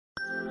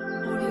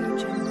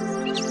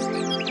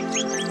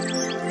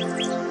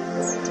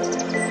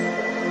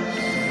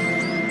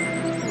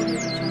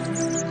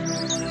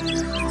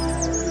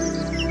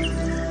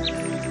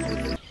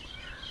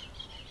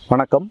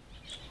வணக்கம்.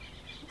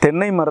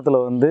 தென்னை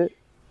மரத்தில்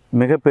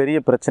மிகப்பெரிய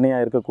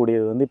பிரச்சனையாக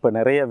இருக்கக்கூடியது இப்போ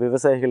நிறைய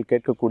விவசாயிகள்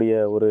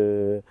கேட்கக்கூடிய ஒரு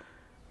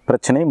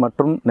பிரச்சனை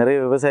மற்றும் நிறைய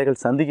விவசாயிகள்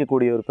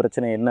சந்திக்கக்கூடிய ஒரு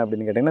பிரச்சனை என்ன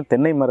அப்படின்னு கேட்டிங்கன்னா,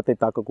 தென்னை மரத்தை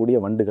தாக்கக்கூடிய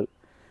வண்டுகள்.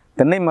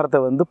 தென்னை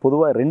மரத்தை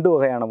பொதுவாக 2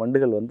 வகையான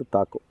வண்டுகள்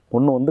தாக்கும்.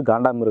 ஒன்று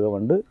காண்டாமிருக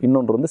வண்டு,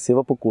 இன்னொன்று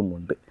சிவப்பு கூன்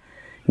வண்டு.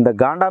 இந்த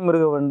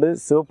காண்டாமிருக வண்டு,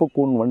 சிவப்பு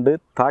கூன் வண்டு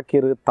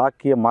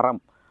தாக்கிய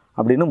மரம்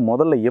அப்படின்னு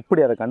முதல்ல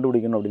எப்படி அதை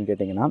கண்டுபிடிக்கணும் அப்படின்னு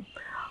கேட்டிங்கன்னா,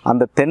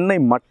 அந்த தென்னை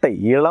மட்டை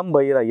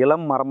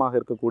இளம் மரமாக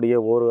இருக்கக்கூடிய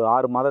ஒரு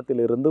 6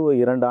 மாதத்திலிருந்து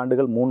 2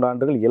 ஆண்டுகள் 3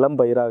 ஆண்டுகள் இளம்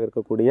பயிராக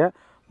இருக்கக்கூடிய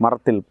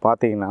மரத்தில்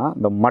பார்த்தீங்கன்னா,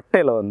 இந்த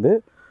மட்டையில்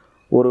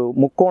ஒரு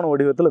முக்கோண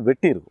வடிவத்தில்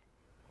வெட்டி இருக்கும்.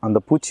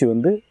 அந்த பூச்சி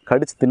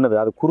கடிச்சு தின்னது.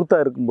 அது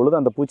குருத்தாக இருக்கும்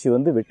பொழுது அந்த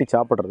பூச்சி வெட்டி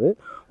சாப்பிட்றது.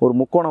 ஒரு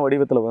முக்கோண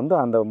வடிவத்தில்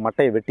அந்த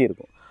மட்டையை வெட்டி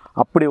இருக்கும்.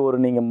 அப்படி ஒரு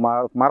நீங்கள்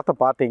மரத்தை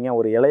பார்த்தீங்க,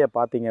 ஒரு இலையை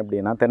பார்த்தீங்க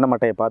அப்படின்னா, தென்னை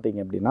மட்டையை பார்த்தீங்க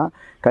அப்படின்னா,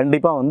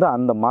 கண்டிப்பாக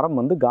அந்த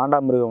மரம்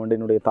காண்டாமிருக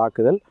வண்டினுடைய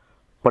தாக்குதல்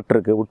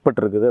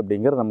உட்பட்டிருக்குது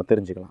அப்படிங்கிறத நம்ம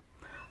தெரிஞ்சுக்கலாம்.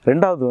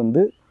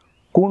 ரெண்டாவது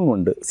கூன்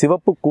வண்டு,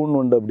 சிவப்பு கூன்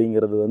வண்டு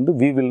அப்படிங்கிறது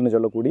வீவில்னு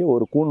சொல்லக்கூடிய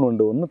ஒரு கூன்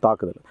வண்டு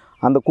தாக்குதல்.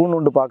 அந்த கூன்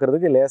வண்டு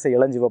பார்க்குறதுக்கு லேசாக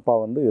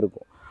இளஞ்சிவப்பாக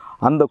இருக்கும்.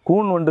 அந்த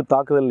கூன் வண்டு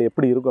தாக்குதல்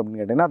எப்படி இருக்கும்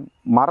அப்படின்னு கேட்டிங்கன்னா,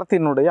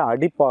 மரத்தினுடைய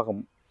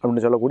அடிப்பாகம்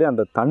அப்படின்னு சொல்லக்கூடிய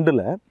அந்த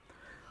தண்டில்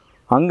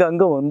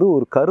அங்கங்கே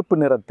ஒரு கருப்பு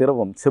நிற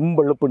திரவம்,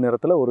 செம்பழுப்பு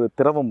நிறத்தில் ஒரு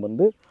திரவம்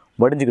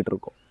வடிஞ்சிக்கிட்டு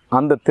இருக்கும்.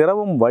 அந்த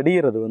திரவம்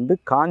வடிகிறது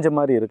காஞ்ச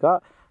மாதிரி இருக்கா,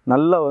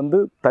 நல்லா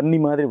தண்ணி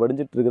மாதிரி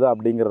வடிஞ்சிட்டு இருக்குதா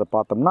அப்படிங்கிறத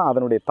பார்த்தோம்னா,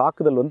 அதனுடைய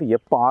தாக்குதல்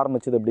எப்போ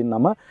ஆரம்பிச்சது அப்படின்னு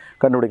நம்ம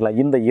கண்டுபிடிக்கலாம்.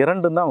 இந்த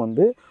இரண்டும் தான்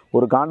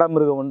ஒரு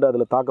காண்டாமிருக வண்டு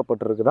அதில்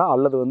தாக்கப்பட்டிருக்குதா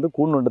அல்லது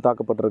கூன் வண்டு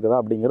தாக்கப்பட்டிருக்குதா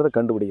அப்படிங்கிறத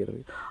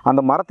கண்டுபிடிக்கிறது.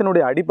 அந்த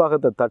மரத்தினுடைய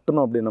அடிப்பாகத்தை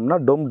தட்டணும் அப்படின்னோம்னா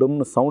டொம்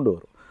டொம்னு சவுண்டு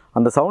வரும்.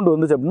 அந்த சவுண்டு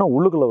வந்துச்சு அப்படின்னா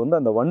உள்ளுக்குள்ளே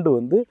அந்த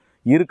வண்டு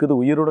இருக்குது,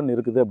 உயிருடன்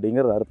இருக்குது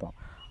அப்படிங்கிறது அர்த்தம்.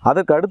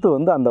 அதுக்கு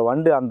அடுத்து அந்த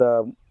வண்டு அந்த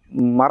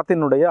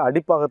மரத்தினுடைய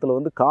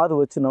அடிப்பாகத்தில் காது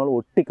வச்சு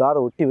நம்மளும் காதை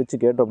ஒட்டி வச்சு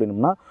கேட்டோம்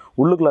அப்படின்னோம்னா,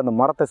 உள்ளுக்குள்ளே அந்த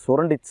மரத்தை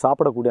சுரண்டி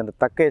சாப்பிடக்கூடிய, அந்த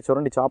தக்கையை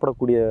சுரண்டி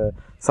சாப்பிடக்கூடிய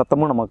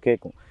சத்தமும் நமக்கு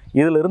கேட்கும்.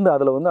 இதிலிருந்து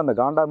அதில் அந்த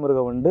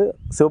காண்டாமிருக வண்டு,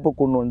 சிவப்பு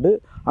கூன் வண்டு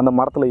அந்த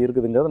மரத்தில்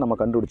இருக்குதுங்கிறத நம்ம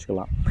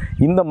கண்டுபிடிச்சிக்கலாம்.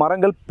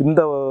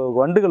 இந்த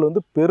வண்டுகள்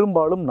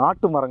பெரும்பாலும்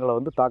நாட்டு மரங்களை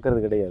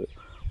தாக்குறது கிடையாது.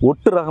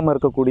 ஒட்டு ரகமாக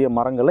இருக்கக்கூடிய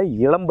மரங்களை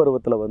இளம்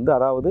பருவத்தில்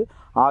அதாவது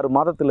 6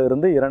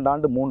 மாதத்திலிருந்து 2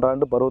 ஆண்டு 3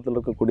 ஆண்டு பருவத்தில்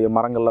இருக்கக்கூடிய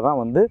மரங்களில்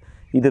தான்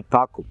இது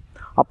தாக்கும்.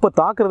 அப்போ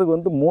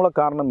தாக்குறதுக்கு மூல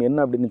காரணம்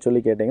என்ன அப்படின்னு சொல்லி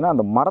கேட்டிங்கன்னா,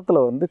 அந்த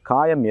மரத்தில்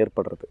காயம்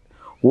ஏற்படுறது.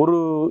 ஒரு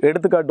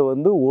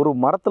எடுத்துக்காட்டு ஒரு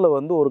மரத்தில்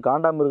ஒரு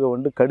காண்டாமிருக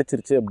வண்டு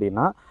கடிச்சிருச்சு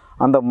அப்படின்னா,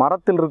 அந்த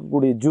மரத்தில்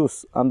இருக்கக்கூடிய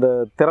ஜூஸ், அந்த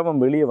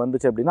திரவம் வெளியே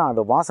வந்துச்சு அப்படின்னா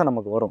அந்த வாசம்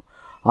நமக்கு வரும்.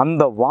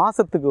 அந்த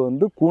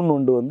வாசத்துக்கு கூன்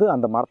வண்டு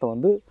அந்த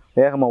மரத்தை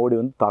வேகமாக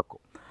ஓடி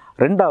தாக்கும்.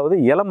 ரெண்டாவது,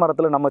 இலை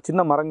மரத்தில் நம்ம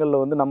சின்ன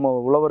மரங்களில் நம்ம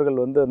உழவர்கள்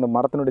அந்த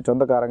மரத்தினுடைய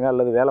சொந்தக்காரங்க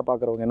அல்லது வேலை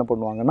பார்க்குறவங்க என்ன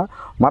பண்ணுவாங்கன்னா,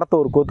 மரத்தை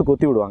ஒரு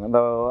கொத்தி விடுவாங்க.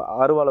 இந்த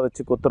அருவாளை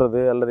வச்சு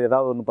கொத்துறது அல்லது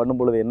ஏதாவது ஒன்று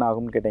பண்ணும்பொழுது என்ன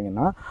ஆகும்னு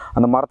கேட்டிங்கன்னா,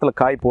 அந்த மரத்தில்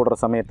காய் போடுற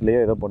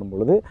சமயத்துலேயோ ஏதோ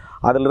பண்ணும்பொழுது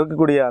அதில்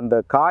இருக்கக்கூடிய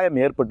அந்த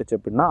காயம் ஏற்பட்டுச்சு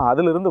அப்படின்னா,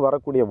 அதிலிருந்து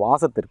வரக்கூடிய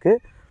வாசத்திற்கு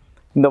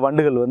இந்த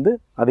வண்டுகள்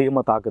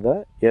அதிகமாக தாக்குதலை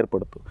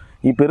ஏற்படுத்தும்.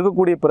 இப்போ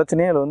இருக்கக்கூடிய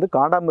பிரச்சனையில்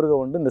காண்டாமிருக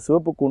வண்டு, இந்த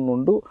சிவப்பு கூன்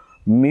வண்டு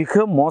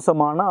மிக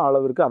மோசமான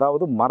அளவிற்கு,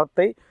 அதாவது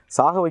மரத்தை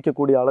சாக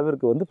வைக்கக்கூடிய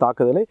அளவிற்கு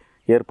தாக்குதலை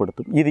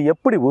ஏற்படுத்தும். இது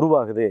எப்படி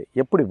உருவாகுது,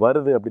 எப்படி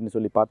வருது அப்படின்னு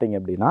சொல்லி பார்த்தீங்க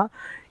அப்படின்னா,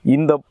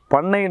 இந்த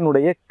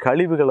பண்ணையினுடைய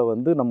கழிவுகளை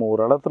நம்ம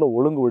ஒரு இடத்துல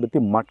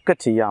ஒழுங்குபடுத்தி மட்க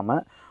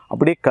செய்யாமல்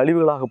அப்படியே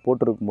கழிவுகளாக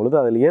போட்டிருக்கும் பொழுது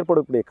அதில்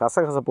ஏற்படக்கூடிய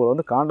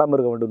கசகசப்புகள்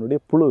காண்டாமிருக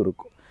வண்டினுடைய புழு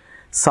இருக்கும்.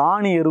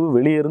 சாணி எருவு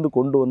வெளியேருந்து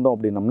கொண்டு வந்தோம்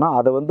அப்படின்னம்னா,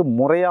 அதை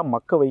முறையாக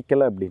மக்க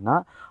வைக்கலை அப்படின்னா,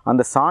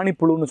 அந்த சாணி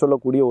புழுன்னு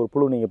சொல்லக்கூடிய ஒரு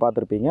புழு நீங்கள்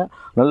பார்த்துருப்பீங்க.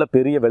 நல்ல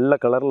பெரிய வெள்ளை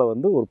கலரில்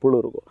ஒரு புழு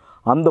இருக்கும்.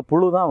 அந்த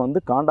புழு தான்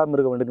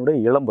காண்டாமிருக வண்டினுடைய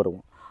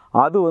இளம்பருவம்.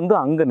 அது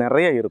அங்கே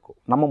நிறைய இருக்கும்.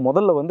 நம்ம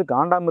முதல்ல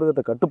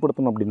காண்டாமிருகத்தை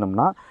கட்டுப்படுத்தணும்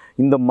அப்படின்னம்னா,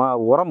 இந்த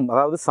உரம்,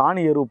 அதாவது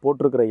சாணி எருவு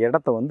போட்டிருக்கிற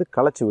இடத்த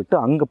களைச்சி விட்டு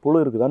அங்கே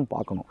புழு இருக்குதான்னு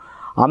பார்க்கணும்.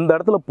 அந்த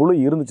இடத்துல புழு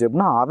இருந்துச்சு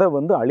அப்படின்னா அதை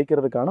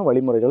அழிக்கிறதுக்கான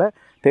வழிமுறைகளை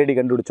தேடி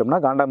கண்டுபிடிச்சோம்னா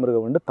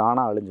காண்டாமிருக வண்டு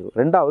தானாக அழிஞ்சிடும்.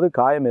 ரெண்டாவது,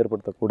 காயம்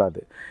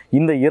ஏற்படுத்தக்கூடாது.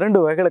 இந்த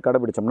 2 வகைகளை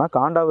கடைபிடிச்சோம்னா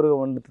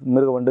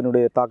மிருக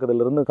வண்டினுடைய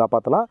தாக்குதலிருந்து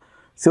காப்பாற்றலாம்,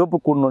 சிவப்பு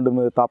கூன்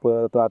வண்டு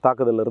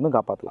தாக்குதலிருந்து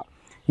காப்பாற்றலாம்.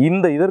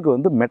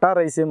 இதற்கு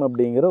மெட்டாரைசியம்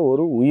அப்படிங்கிற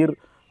ஒரு உயிர்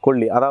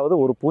கொல்லி, அதாவது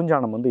ஒரு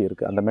பூஞ்சானம்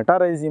இருக்குது. அந்த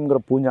மெட்டாரைசியம்ங்கிற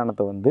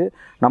பூஞ்சானத்தை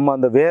நம்ம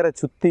அந்த வேரை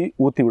சுற்றி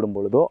ஊற்றி விடும்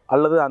பொழுதோ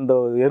அல்லது அந்த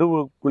எருவு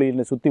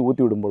குழியில் சுற்றி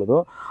ஊற்றி விடும் பொழுதோ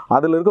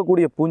அதில்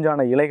இருக்கக்கூடிய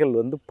பூஞ்சான இலைகள்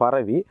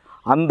பரவி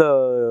அந்த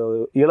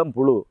இளம்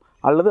புழு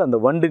அல்லது அந்த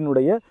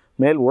வண்டினுடைய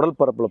மேல் உடல்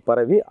பரப்பில்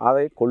பரவி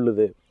அதை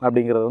கொல்லுது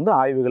அப்படிங்கிறது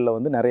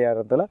ஆய்வுகளில் நிறைய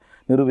இடத்துல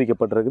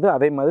நிரூபிக்கப்பட்டிருக்குது.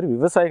 அதே மாதிரி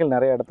விவசாயிகள்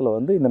நிறைய இடத்துல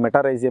இந்த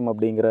மெட்டாரைசியம்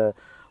அப்படிங்கிற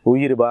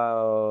உயிர்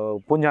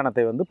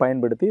பூஞ்சானத்தை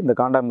பயன்படுத்தி இந்த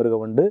காண்டாமிருக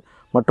வண்டு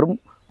மற்றும்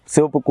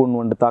சிவப்பு கூன்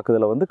வண்டு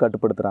தாக்குதலை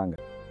கட்டுப்படுத்துகிறாங்க.